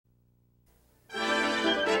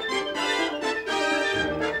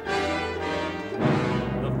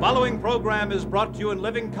following program is brought to you in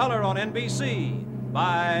living color on NBC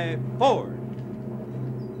by Ford.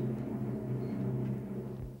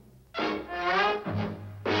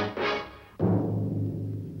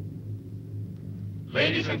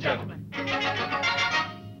 Ladies and gentlemen,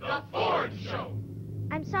 The Ford Show.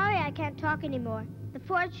 I'm sorry I can't talk anymore. The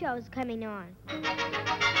Ford Show is coming on.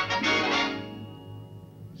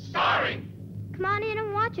 Starring... Come on in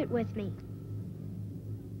and watch it with me.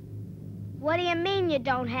 What do you mean you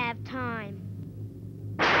don't have time?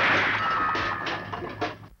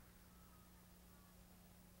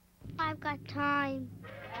 I've got time.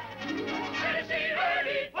 Tennessee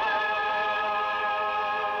Ernie Ford!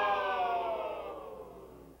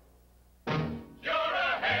 You're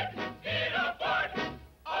ahead in a Ford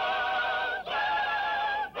all the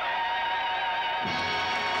way!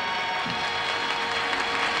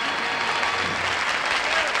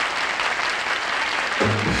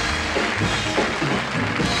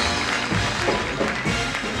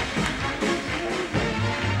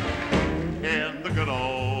 In the good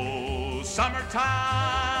old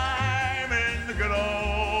summertime, in the good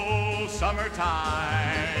old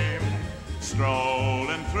summertime,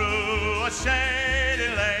 strolling through a shady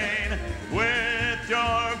lane with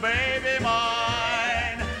your baby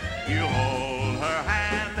mine. You hold her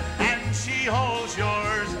hand and she holds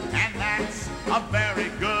yours, and that's a very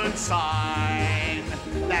good sign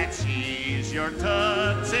that she's your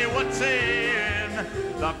Tootsie Wootsie in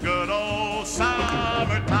the good old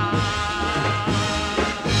summertime.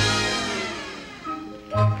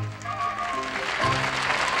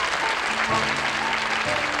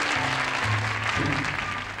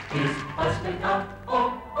 Is busting out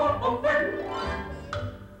all over.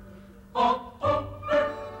 All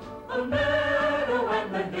over the meadow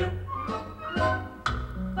and the hill.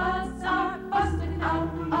 Buzz are busting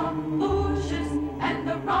out of bushes and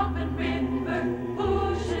the Robin River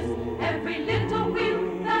bushes. Every little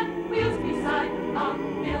wheel that wheels beside a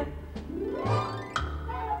mill.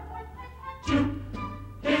 June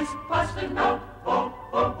is busting out all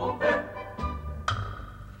over.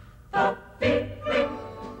 The feeling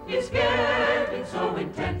is getting so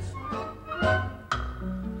intense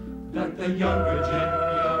that the young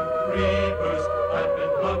Virginia reapers have been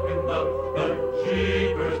plucking the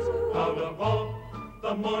jeepers out of all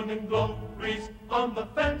the morning glories on the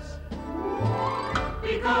fence,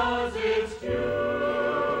 because it's June,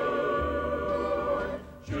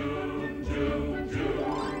 June, June,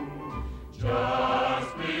 June,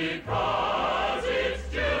 just because it's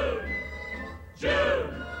June,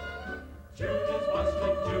 June. June is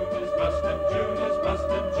bustin', June is bustin', June is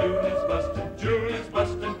bustin', June is bustin', June is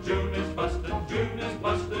bustin', June is bustin', June is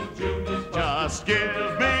bustin', June is bustin'. Just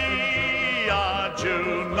give me a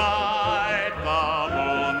June night, the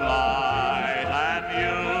moonlight, and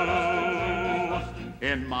you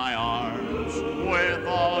in my arms with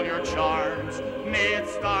all your charms, 'neath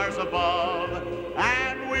stars above,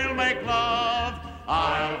 and we'll make love.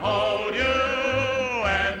 I'll hold you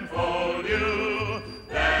and fold you,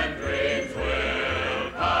 then dreams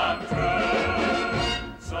will come true.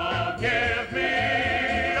 So give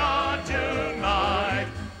me a June night,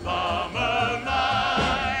 the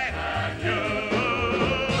moonlight, and you,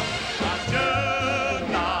 a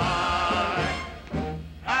June night,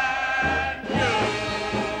 and you.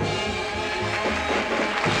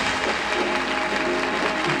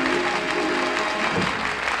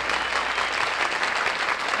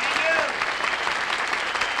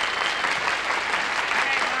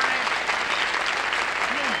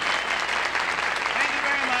 Thank you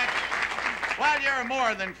very much. Well, you're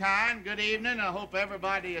more than kind. Good evening. I hope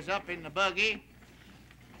everybody is up in the buggy.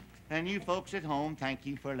 And you folks at home, thank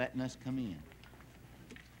you for letting us come in.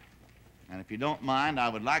 And if you don't mind, I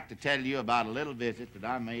would like to tell you about a little visit that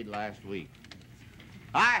I made last week.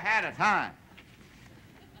 I had a time.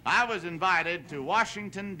 I was invited to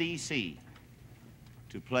Washington, D.C.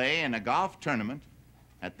 to play in a golf tournament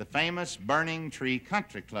at the famous Burning Tree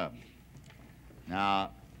Country Club.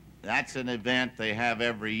 Now, that's an event they have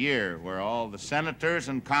every year where all the senators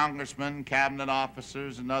and congressmen, cabinet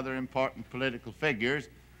officers, and other important political figures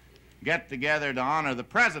get together to honor the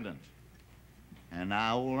president. And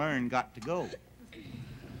now old Ern got to go.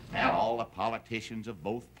 Now all the politicians of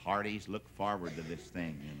both parties look forward to this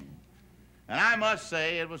thing, you know. And I must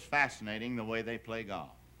say it was fascinating the way they play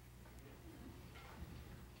golf.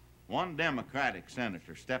 One Democratic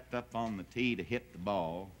senator stepped up on the tee to hit the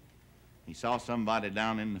ball. He saw somebody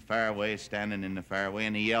down in the fairway, standing in the fairway,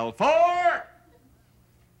 and he yelled, "For!"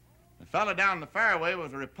 The fellow down the fairway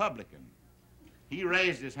was a Republican. He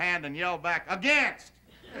raised his hand and yelled back, "Against!"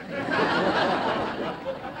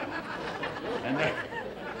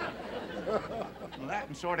 And of that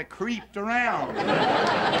and sort of creeped around.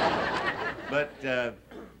 But then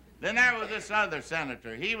there was this other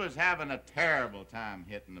senator. He was having a terrible time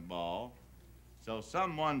hitting the ball. So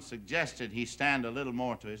someone suggested he stand a little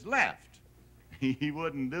more to his left. He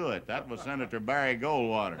wouldn't do it. That was Senator Barry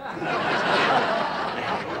Goldwater.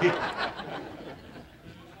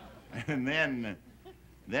 And then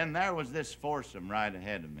there was this foursome right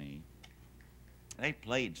ahead of me. They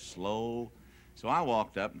played slow. So I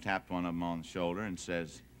walked up and tapped one of them on the shoulder and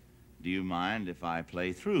says, "Do you mind if I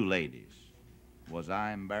play through, ladies?" Was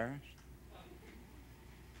I embarrassed?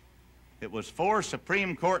 It was 4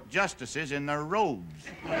 Supreme Court justices in their robes.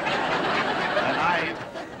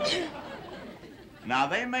 And now,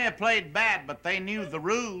 they may have played bad, but they knew the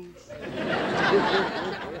rules.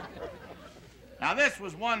 Now, this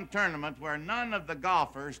was one tournament where none of the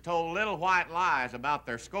golfers told little white lies about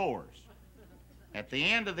their scores. At the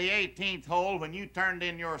end of the 18th hole, when you turned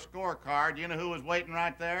in your scorecard, you know who was waiting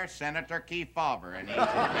right there? Senator Keith Faber. And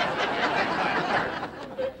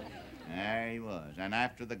there he was. And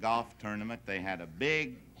after the golf tournament, they had a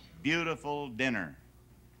big, beautiful dinner.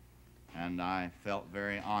 And I felt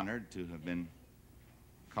very honored to have been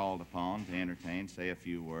called upon to entertain, say a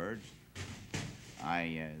few words.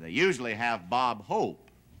 They usually have Bob Hope,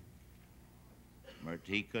 but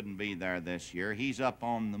he couldn't be there this year. He's up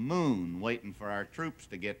on the moon waiting for our troops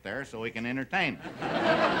to get there so we can entertain them.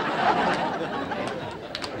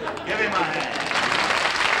 Give him a hand.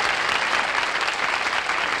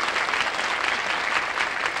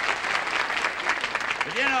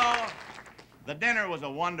 But you know, the dinner was a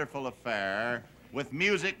wonderful affair with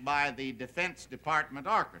music by the Defense Department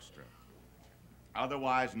Orchestra,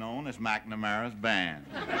 otherwise known as McNamara's Band.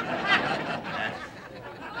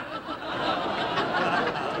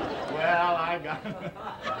 Well, I got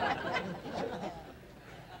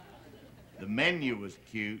the menu was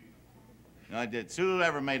cute.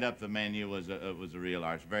 Whoever made up the menu was a real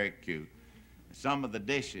artist, very cute. Some of the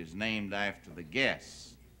dishes named after the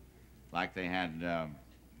guests, like they had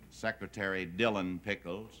Secretary Dillon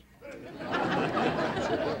pickles,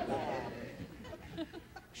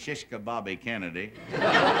 Shishka Bobby Kennedy,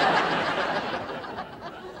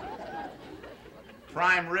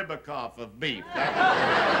 Prime Ribicoff of beef,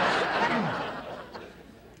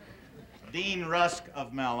 Dean Rusk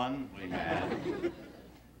of melon we had,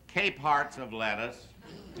 Cape Hearts of lettuce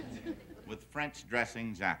with French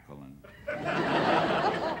dressing Jacqueline,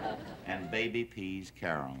 and baby peas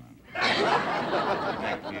Carolyn.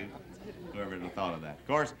 Thank you, whoever thought of that. Of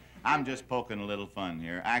course, I'm just poking a little fun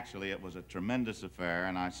here. Actually, it was a tremendous affair,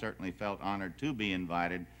 and I certainly felt honored to be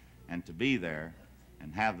invited and to be there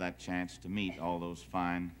and have that chance to meet all those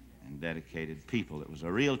fine and dedicated people. It was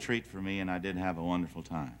a real treat for me, and I did have a wonderful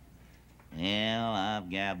time. Well, I've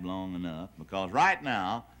gabbed long enough, because right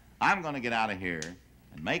now, I'm going to get out of here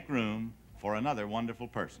and make room for another wonderful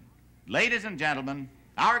person. Ladies and gentlemen,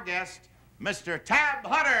 our guest, Mr. Tab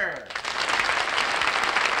Hunter.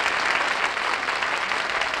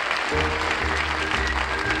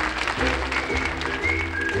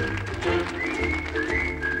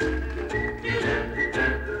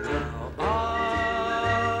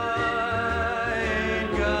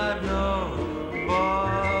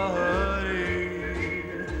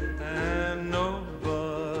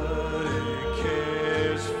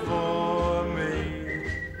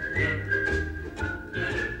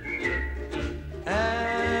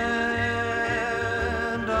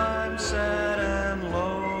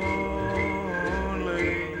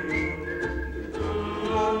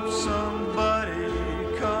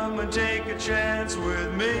 Chance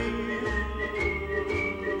with me.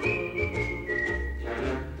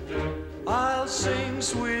 I'll sing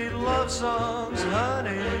sweet love songs,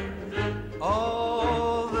 honey,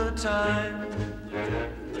 all the time.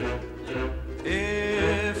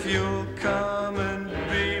 If you'll come and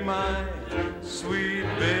be my sweet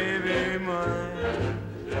baby mine,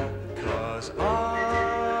 'cause I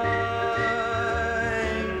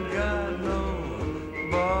ain't got nobody,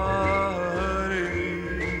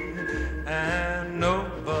 and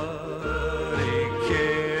nobody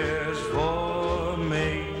cares for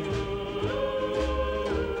me.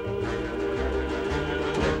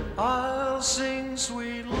 I'll sing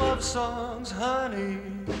sweet love songs, honey,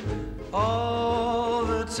 all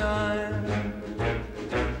the time.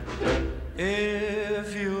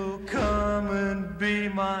 If you'll come and be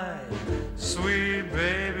my sweet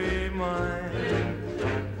baby mine,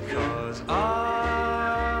 'cause I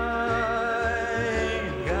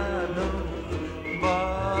ain't got nobody,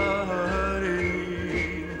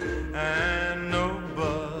 and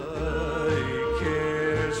nobody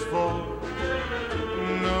cares for,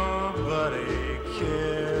 nobody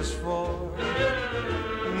cares for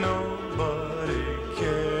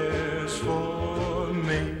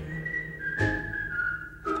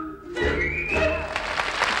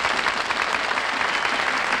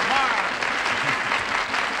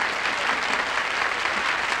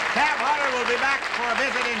for a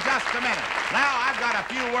visit in just a minute. Now, I've got a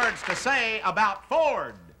few words to say about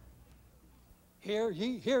Ford. Hear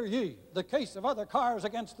ye, hear ye. The case of other cars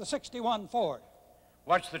against the 61 Ford.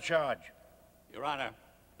 What's the charge? Your Honor,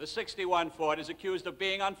 the 61 Ford is accused of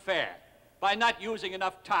being unfair by not using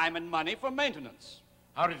enough time and money for maintenance.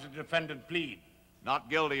 How does the defendant plead?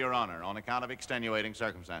 Not guilty, Your Honor, on account of extenuating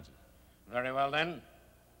circumstances. Very well, then.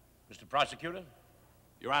 Mr. Prosecutor?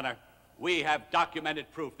 Your Honor, we have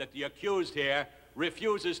documented proof that the accused here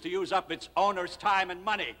refuses to use up its owner's time and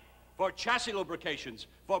money for chassis lubrications,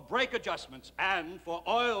 for brake adjustments, and for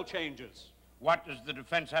oil changes. What does the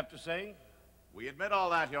defense have to say? We admit all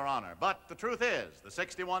that, Your Honor, but the truth is, the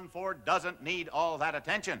 61 Ford doesn't need all that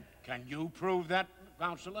attention. Can you prove that,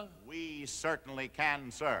 Counselor? We certainly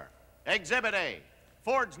can, sir. Exhibit A.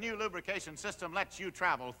 Ford's new lubrication system lets you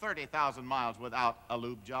travel 30,000 miles without a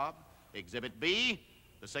lube job. Exhibit B.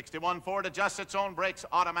 The 61 Ford adjusts its own brakes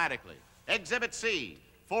automatically. Exhibit C.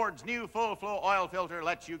 Ford's new full-flow oil filter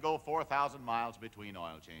lets you go 4,000 miles between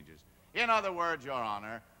oil changes. In other words, Your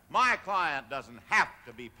Honor, my client doesn't have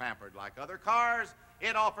to be pampered like other cars.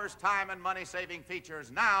 It offers time and money-saving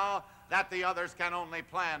features now that the others can only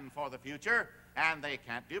plan for the future, and they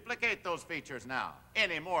can't duplicate those features now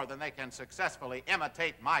any more than they can successfully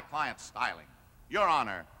imitate my client's styling. Your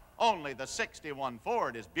Honor, only the 61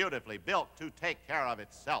 Ford is beautifully built to take care of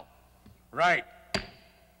itself. Right.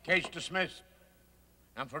 Case dismissed.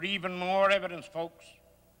 And for even more evidence, folks,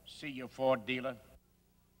 see your Ford dealer.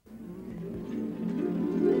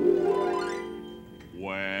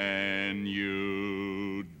 When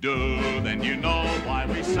you do, then you know why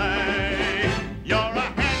we say you're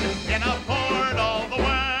ahead in a Ford all the way.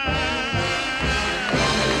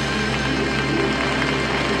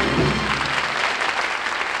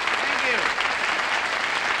 Thank you.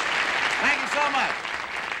 Thank you so much.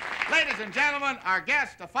 Ladies and gentlemen, our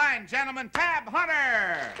guest, a fine gentleman, Tab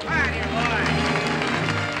Hunter. Come on here, boy.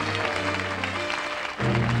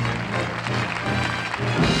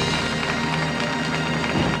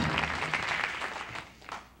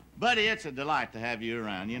 Buddy, it's a delight to have you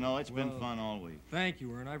around. You know, it's been fun all week. Thank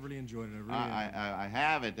you, Ern. I've really enjoyed it. I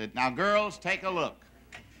have it. Now, girls, take a look.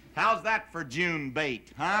 How's that for June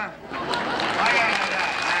bait, huh?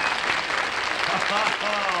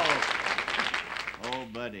 Oh,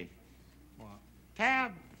 buddy. What?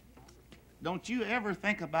 Tab, don't you ever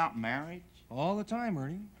think about marriage? All the time,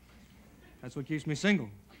 Ernie. That's what keeps me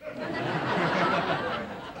single.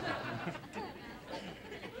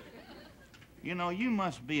 You know, you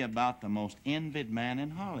must be about the most envied man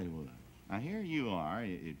in Hollywood. Now, here you are,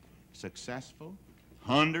 successful.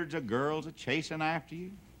 Hundreds of girls are chasing after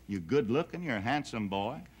you. You're good-looking, you're a handsome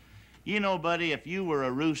boy. You know, buddy, if you were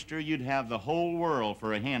a rooster, you'd have the whole world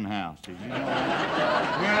for a hen house. Did you know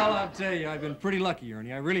that? Well, I'll tell you, I've been pretty lucky,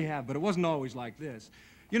 Ernie. I really have, but it wasn't always like this.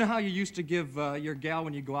 You know how you used to give your gal,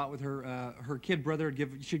 when you go out with her kid brother,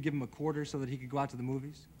 she'd give him a quarter so that he could go out to the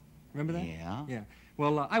movies? Remember that? Yeah. Yeah.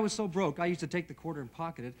 Well, I was so broke, I used to take the quarter and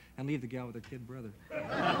pocket it and leave the gal with her kid brother.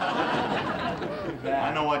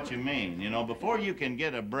 I know what you mean. You know, before you can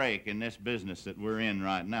get a break in this business that we're in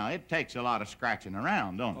right now, it takes a lot of scratching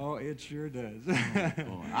around, don't it? Oh, it sure does.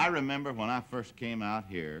 Boy, I remember when I first came out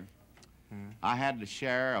here, I had to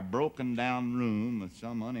share a broken-down room with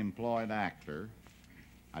some unemployed actor.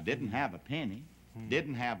 I didn't have a penny.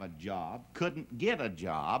 Didn't have a job, couldn't get a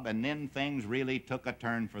job, and then things really took a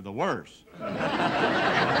turn for the worse.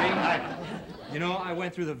 You know, I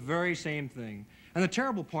went through the very same thing. And the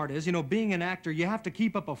terrible part is, you know, being an actor, you have to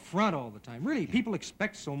keep up a front all the time. Really, people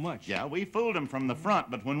expect so much. Yeah, we fooled them from the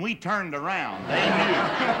front, but when we turned around, they knew.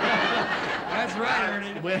 That's right,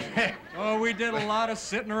 Ernie. Oh, we did a lot of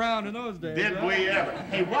sitting around in those days. Did we ever?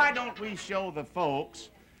 Hey, why don't we show the folks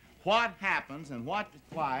what happens and what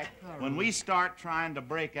it's like when we start trying to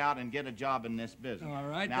break out and get a job in this business? All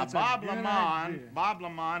right, now, that's Bob a good Lamont, idea. Bob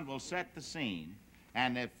Lamont will set the scene.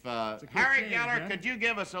 And if, It's a good Harry change, Geller, huh? could you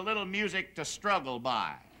give us a little music to struggle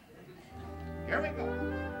by? Here we go.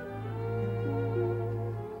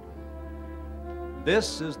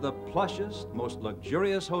 This is the plushest, most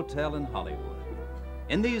luxurious hotel in Hollywood.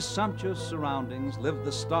 In these sumptuous surroundings live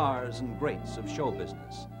the stars and greats of show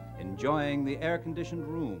business, enjoying the air-conditioned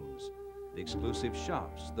rooms, the exclusive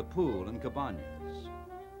shops, the pool and cabanas,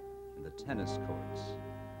 and the tennis courts.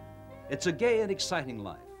 It's a gay and exciting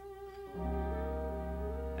life.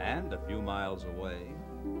 And a few miles away,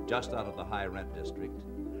 just out of the high-rent district,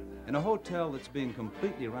 in a hotel that's being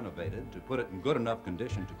completely renovated to put it in good enough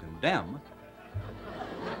condition to condemn,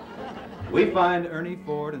 we find Ernie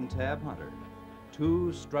Ford and Tab Hunter,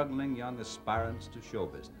 two struggling young aspirants to show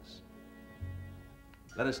business.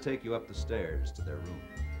 Let us take you up the stairs to their room.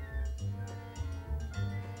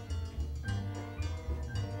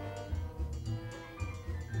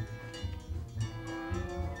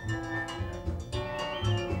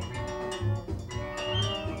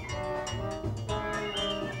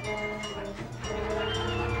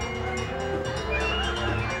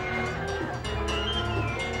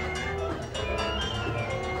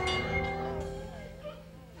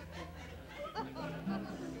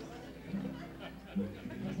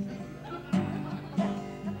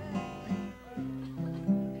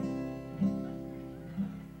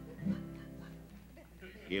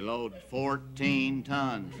 You load 14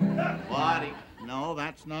 tons. What? No,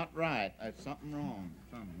 that's not right. There's something wrong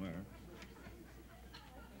somewhere.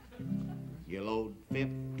 You load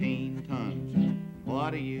 15 tons.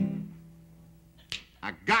 What are you?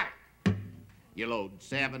 I got it. You load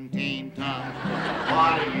 17 tons.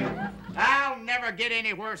 What are you? I'll never get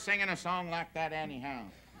anywhere singing a song like that anyhow.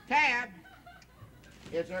 Tab,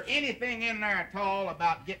 is there anything in there at all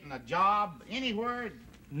about getting a job anywhere?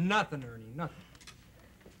 Nothing, Ernie, nothing.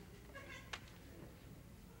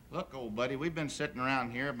 Look, old buddy, we've been sitting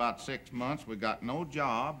around here about 6 months. We got no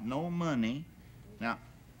job, no money. Now,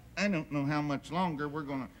 I don't know how much longer we're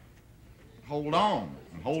gonna hold on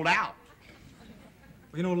and hold out.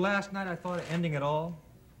 Well, you know, last night I thought of ending it all.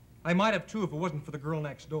 I might have, too, if it wasn't for the girl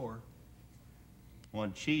next door.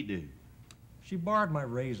 What'd she do? She borrowed my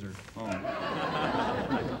razor. Oh.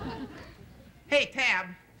 Hey, Tab.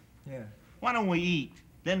 Yeah. Why don't we eat?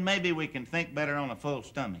 Then maybe we can think better on a full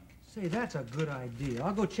stomach. Say, that's a good idea.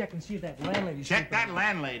 I'll go check and see if that landlady's Check sleeping. that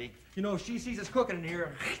landlady. You know, if she sees us cooking in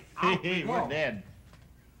here, Hey, we're dead.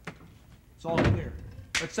 It's all clear.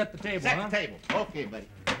 Let's set the table, Set huh? the table. Okay, buddy.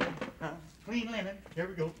 Clean linen. Here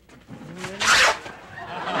we go. Hey,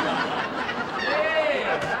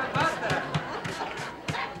 how about that?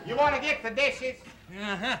 You want to get the dishes?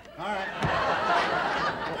 Uh-huh. All right.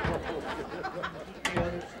 The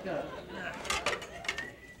other stuff.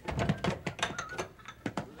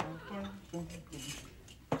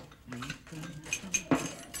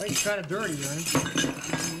 Plate's kind of dirty, Ernie.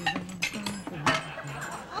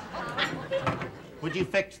 Would you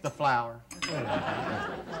fix the flour?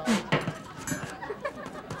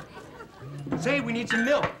 Say, we need some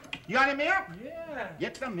milk. You got any milk? Yeah.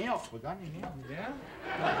 Get the milk. We got any milk? Yeah?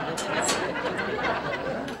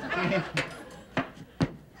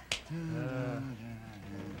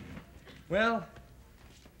 Well,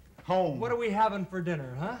 Home. what are we having for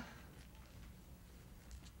dinner, huh?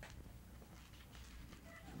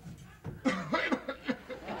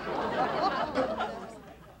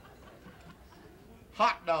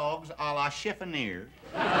 Hot dogs a la chiffonier.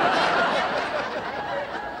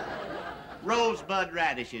 Rosebud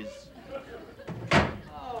radishes.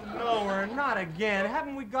 Oh, no, we're not again.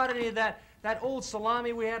 Haven't we got any of that old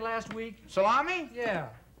salami we had last week? Salami? Yeah.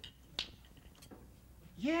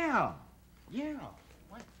 Yeah. Yeah.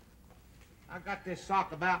 What? I got this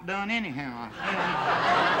sock about done anyhow.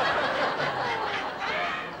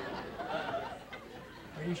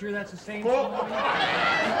 Are you sure that's the same Whoa. salami?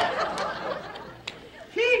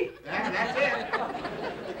 That's it.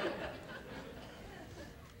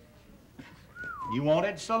 You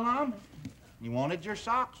wanted salami. You wanted your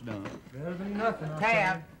socks done. Better than nothing, I'll tell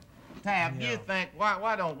you. Tab, Yeah. you think,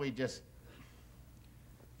 why don't we just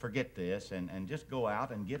forget this and just go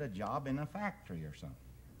out and get a job in a factory or something?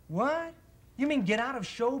 What? You mean get out of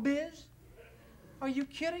showbiz? Are you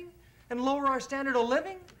kidding? And lower our standard of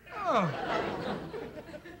living? Oh.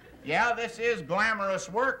 Yeah, this is glamorous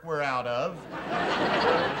work we're out of.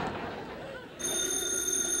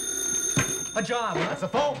 A job, huh? That's the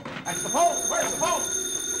phone. That's the phone. Where's the phone?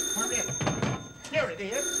 Where is it? Here it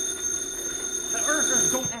is.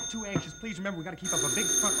 Don't act too anxious. Please remember, we got to keep up a big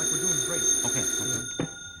front like we're doing Grace. Okay.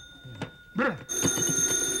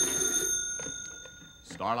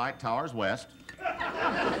 Starlight Towers West.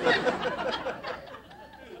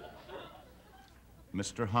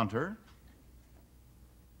 Mr. Hunter,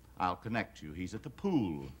 I'll connect you. He's at the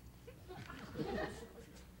pool.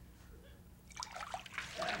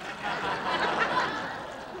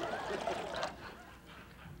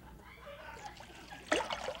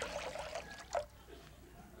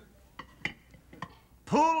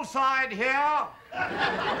 Poolside here.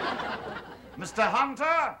 Mr.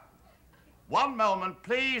 Hunter, one moment,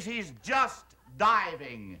 please. He's just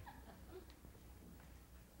diving.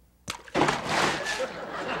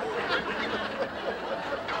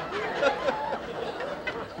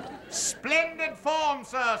 Splendid form,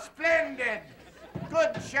 sir. Splendid.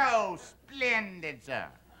 Good show. Splendid, sir.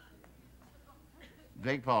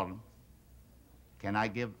 Beg pardon. Can I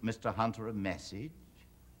give Mr. Hunter a message?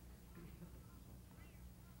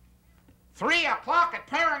 3 o'clock at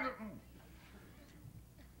Paramount.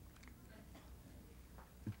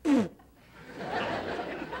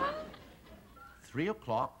 3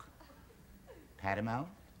 o'clock, Paramount,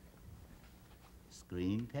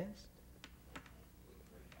 screen test.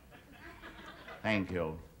 Thank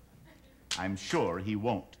you. I'm sure he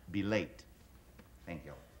won't be late. Thank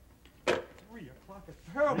you. 3 o'clock at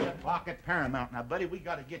Paramount. 3 o'clock at Paramount. Now, buddy, we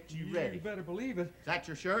got to get you ready. You better believe it. Is that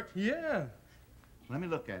your shirt? Yeah. Let me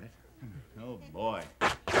look at it. Oh, boy.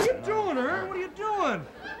 What are you doing, Ern? What are you doing?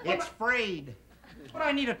 It's frayed. But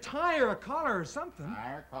I need a tie or a collar or something.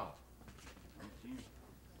 Tie or collar.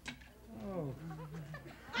 Oh,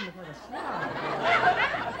 you look like a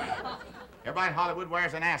slob. Everybody in Hollywood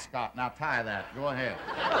wears an ascot. Now tie that. Go ahead.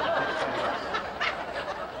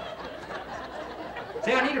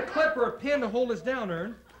 Say, I need a clip or a pin to hold this down,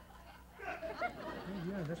 Ern. Oh,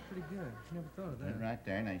 yeah, that's pretty good. Never thought of that. That right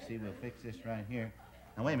there. Now, you see, we'll fix this right here.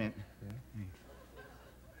 Now, wait a minute.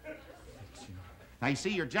 Yeah. Now, you see,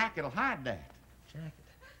 your jacket will hide that. Jacket.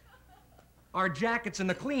 Our jacket's in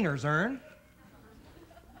the cleaners, Ern.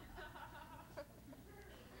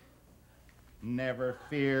 Never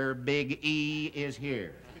fear, Big E is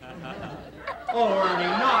here. Oh, Ernie,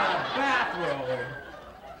 not a bathrobe.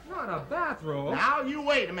 Not a bathrobe. Now, you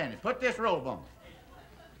wait a minute. Put this robe on.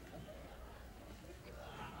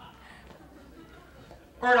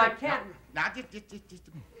 Ern, I can't. Now, just a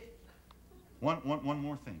minute. One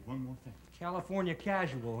more thing. One more thing. California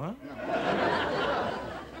casual, huh?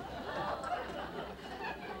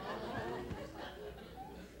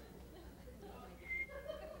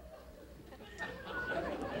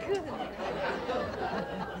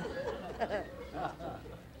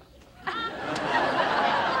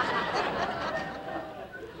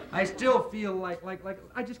 I still feel like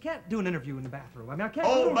I just can't do an interview in the bathroom. I mean, I can't.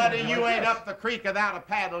 Oh, buddy, you ain't up the creek without a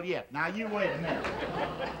paddle yet. Now, you wait a minute.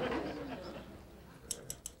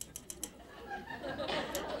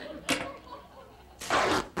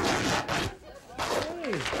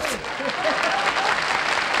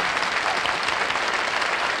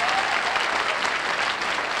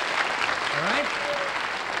 All right.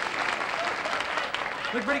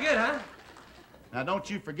 Look pretty good, huh? Now, don't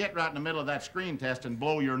you forget right in the middle of that screen test and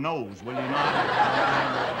blow your nose, will you not?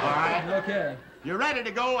 All right? Okay. You're ready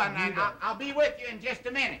to go, and I'll be with you in just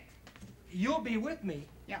a minute. You'll be with me?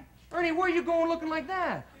 Yeah. Ernie, where are you going looking like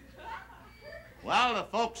that? Well, the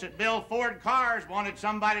folks at Bill Ford Cars wanted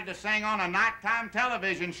somebody to sing on a nighttime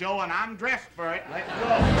television show, and I'm dressed for it. Let's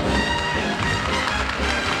go.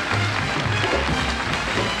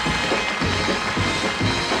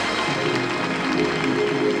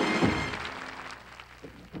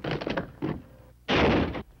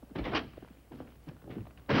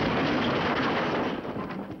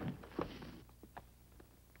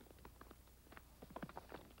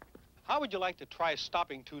 How would you like to try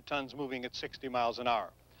stopping 2 tons moving at 60 miles an hour?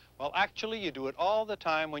 Well, actually, you do it all the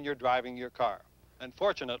time when you're driving your car. And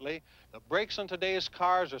fortunately, the brakes on today's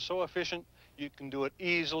cars are so efficient, you can do it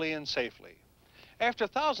easily and safely. After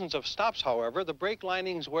thousands of stops, however, the brake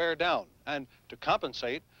linings wear down, and to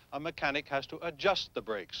compensate, a mechanic has to adjust the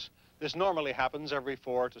brakes. This normally happens every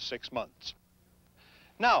 4 to 6 months.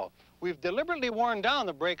 Now, we've deliberately worn down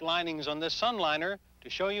the brake linings on this Sunliner to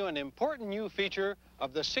show you an important new feature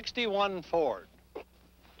of the 61 Ford.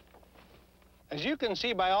 As you can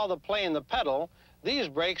see by all the play in the pedal, these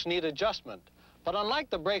brakes need adjustment. But unlike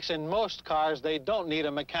the brakes in most cars, they don't need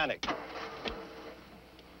a mechanic.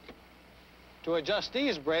 To adjust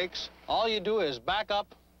these brakes, all you do is back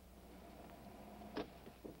up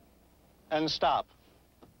and stop.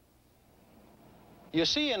 You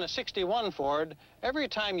see, in a 61 Ford, every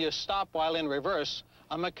time you stop while in reverse,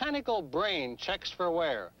 a mechanical brain checks for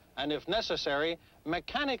wear, and if necessary,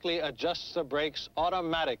 mechanically adjusts the brakes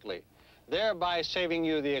automatically, thereby saving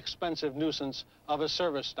you the expensive nuisance of a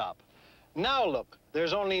service stop. Now look,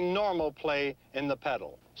 there's only normal play in the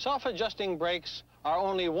pedal. Self-adjusting brakes are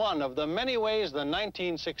only one of the many ways the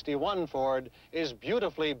 1961 Ford is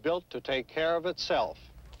beautifully built to take care of itself.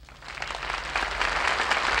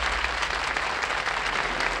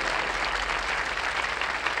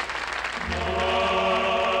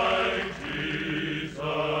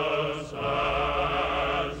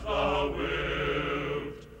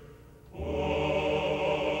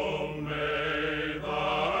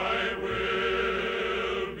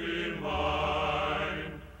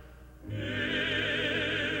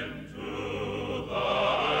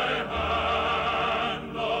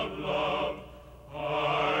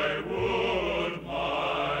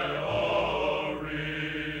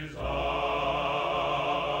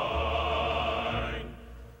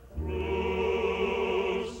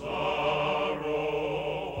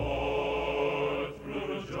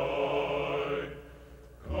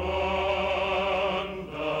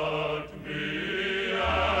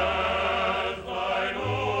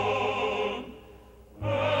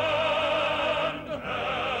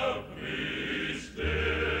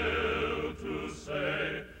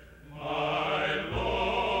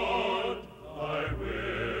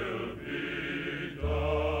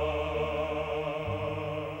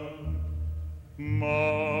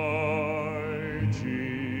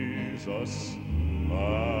 Jesus,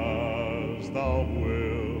 as thou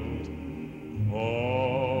wilt.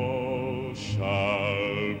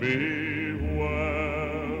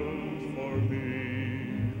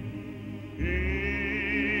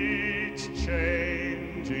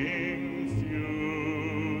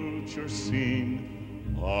 future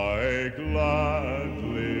scene, I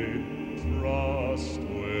gladly trust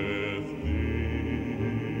with thee.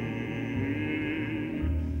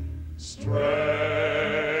 Straight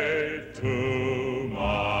to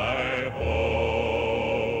my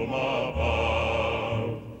home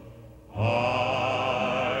above,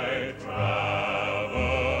 I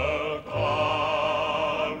travel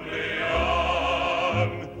calmly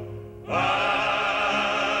on,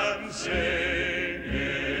 and sing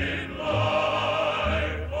in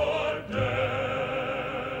life or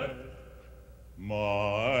death,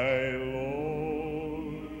 my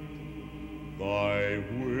Lord, thy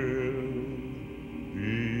will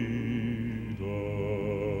be done.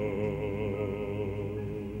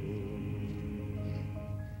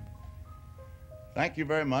 Thank you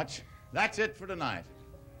very much. That's it for tonight.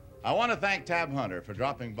 I want to thank Tab Hunter for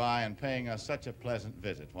dropping by and paying us such a pleasant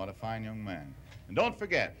visit. What a fine young man. And don't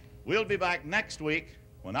forget, we'll be back next week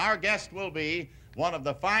when our guest will be one of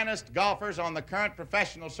the finest golfers on the current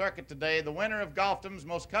professional circuit today, the winner of Golfdom's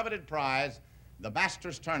most coveted prize, the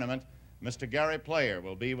Masters Tournament. Mr. Gary Player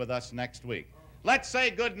will be with us next week. Let's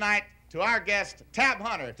say good night to our guest, Tab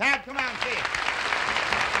Hunter. Tab, come out and see us.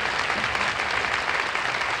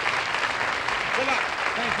 Good luck.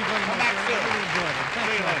 Thank you very much. Come back I soon. really enjoyed it. Thank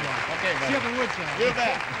See you you later. very much. Okay, buddy. See you up in Woodside. You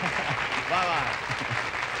bet. Bye-bye.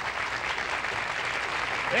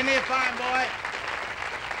 Isn't he a fine boy?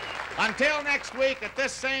 Until next week at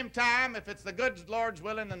this same time, if it's the good Lord's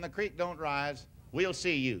willing and the creek don't rise, we'll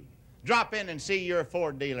see you. Drop in and see your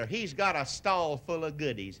Ford dealer. He's got a stall full of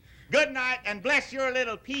goodies. Good night, and bless your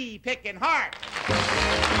little pea-picking heart.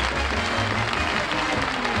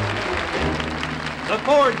 The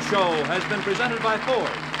Ford Show has been presented by Ford,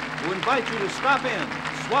 who invite you to stop in,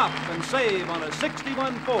 swap, and save on a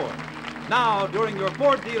 61 Ford. Now, during your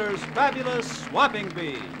Ford dealer's fabulous swapping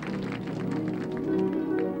bee.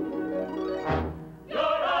 You're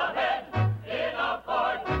ahead in a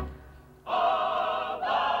Ford all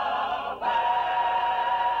the way.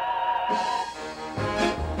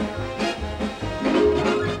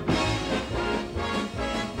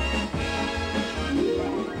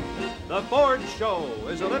 The Ford Show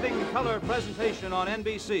is a living color presentation on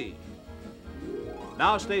NBC.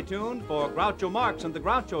 Now stay tuned for Groucho Marx and the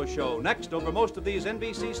Groucho Show next over most of these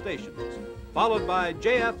NBC stations, followed by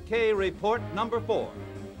JFK Report number 4,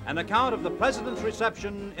 an account of the President's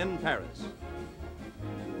reception in Paris.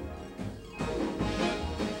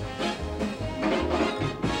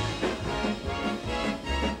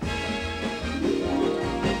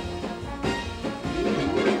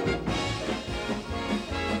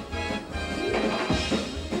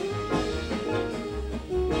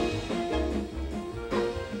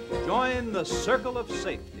 Join the circle of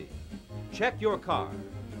safety. Check your car.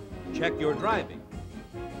 Check your driving.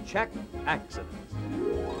 Check accidents.